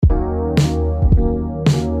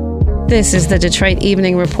This is the Detroit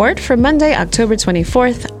Evening Report for Monday, October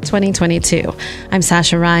 24th, 2022. I'm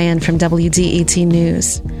Sasha Ryan from WDET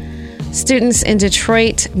News. Students in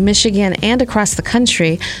Detroit, Michigan, and across the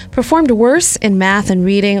country performed worse in math and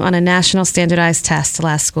reading on a national standardized test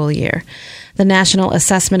last school year. The National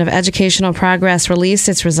Assessment of Educational Progress released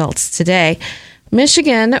its results today.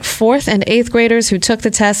 Michigan 4th and 8th graders who took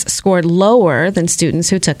the test scored lower than students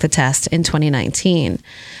who took the test in 2019.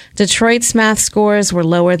 Detroit's math scores were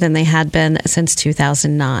lower than they had been since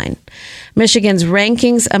 2009. Michigan's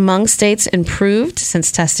rankings among states improved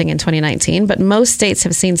since testing in 2019, but most states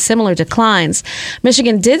have seen similar declines.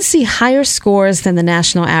 Michigan did see higher scores than the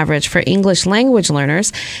national average for English language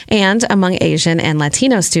learners and among Asian and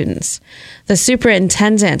Latino students. The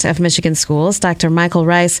superintendent of Michigan schools, Dr. Michael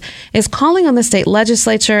Rice, is calling on the state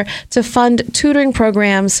legislature to fund tutoring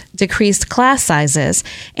programs, decreased class sizes,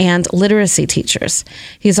 and literacy teachers.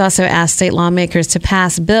 He's also asked state lawmakers to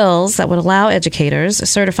pass bills that would allow educators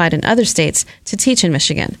certified in other states to teach in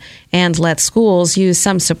Michigan and let schools use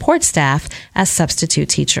some support staff as substitute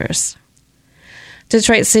teachers.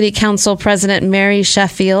 Detroit City Council President Mary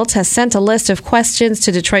Sheffield has sent a list of questions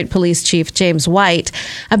to Detroit Police Chief James White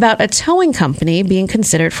about a towing company being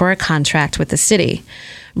considered for a contract with the city.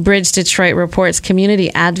 Bridge Detroit reports community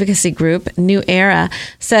advocacy group New Era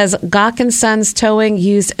says Gawk & Sons Towing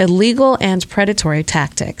used illegal and predatory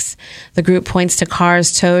tactics. The group points to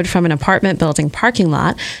cars towed from an apartment building parking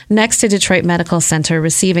lot next to Detroit Medical Center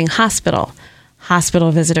Receiving Hospital.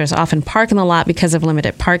 Hospital visitors often park in the lot because of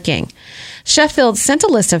limited parking. Sheffield sent a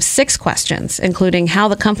list of 6 questions, including how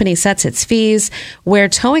the company sets its fees, where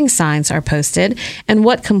towing signs are posted, and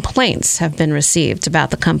what complaints have been received about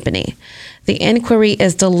the company. The inquiry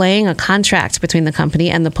is delaying a contract between the company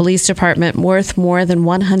and the police department worth more than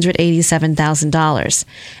 $187,000.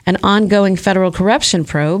 An ongoing federal corruption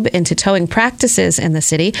probe into towing practices in the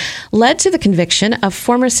city led to the conviction of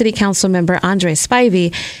former city council member Andre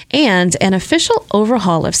Spivey and an official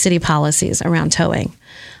overhaul of city policies around towing.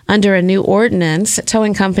 Under a new ordinance,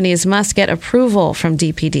 towing companies must get approval from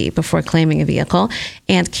DPD before claiming a vehicle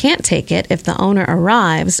and can't take it if the owner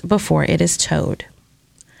arrives before it is towed.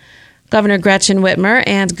 Governor Gretchen Whitmer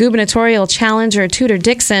and gubernatorial challenger Tudor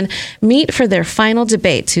Dixon meet for their final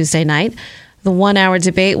debate Tuesday night. The 1-hour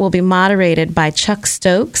debate will be moderated by Chuck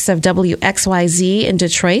Stokes of WXYZ in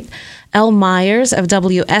Detroit, Elle Myers of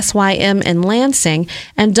WSYM in Lansing,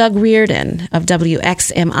 and Doug Reardon of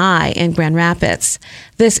WXMI in Grand Rapids.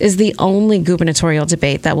 This is the only gubernatorial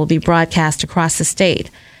debate that will be broadcast across the state.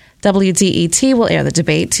 WDET will air the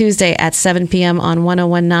debate Tuesday at 7 p.m. on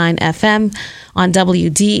 101.9 FM, on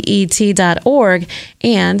WDET.org,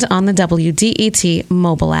 and on the WDET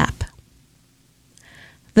mobile app.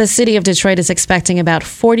 The city of Detroit is expecting about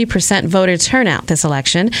 40% voter turnout this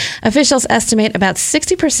election. Officials estimate about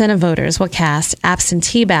 60% of voters will cast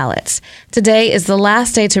absentee ballots. Today is the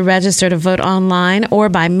last day to register to vote online or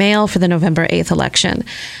by mail for the November 8th election.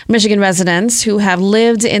 Michigan residents who have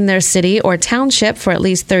lived in their city or township for at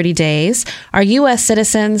least 30 days are U.S.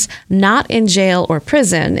 citizens not in jail or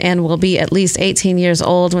prison and will be at least 18 years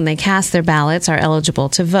old when they cast their ballots are eligible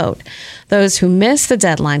to vote. Those who miss the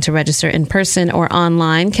deadline to register in person or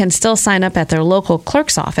online can still sign up at their local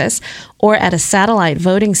clerk's office or at a satellite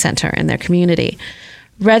voting center in their community.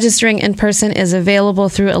 Registering in person is available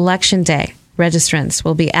through Election Day. Registrants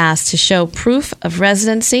will be asked to show proof of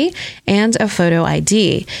residency and a photo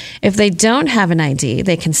ID. If they don't have an ID,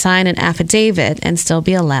 they can sign an affidavit and still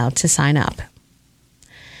be allowed to sign up.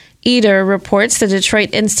 Eater reports the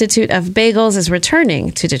Detroit Institute of Bagels is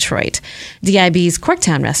returning to Detroit. DIB's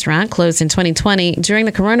Corktown restaurant closed in 2020 during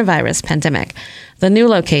the coronavirus pandemic. The new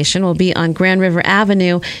location will be on Grand River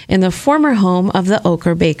Avenue in the former home of the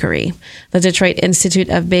Ocher Bakery. The Detroit Institute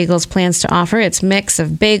of Bagels plans to offer its mix of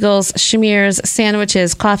bagels, schmears,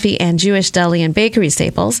 sandwiches, coffee, and Jewish deli and bakery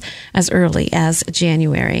staples as early as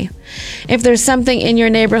January. If there's something in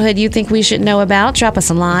your neighborhood you think we should know about, drop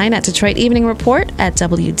us a line at Detroit Evening Report at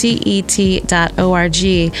WDET.org.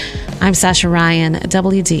 I'm Sasha Ryan,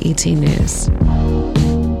 WDET News.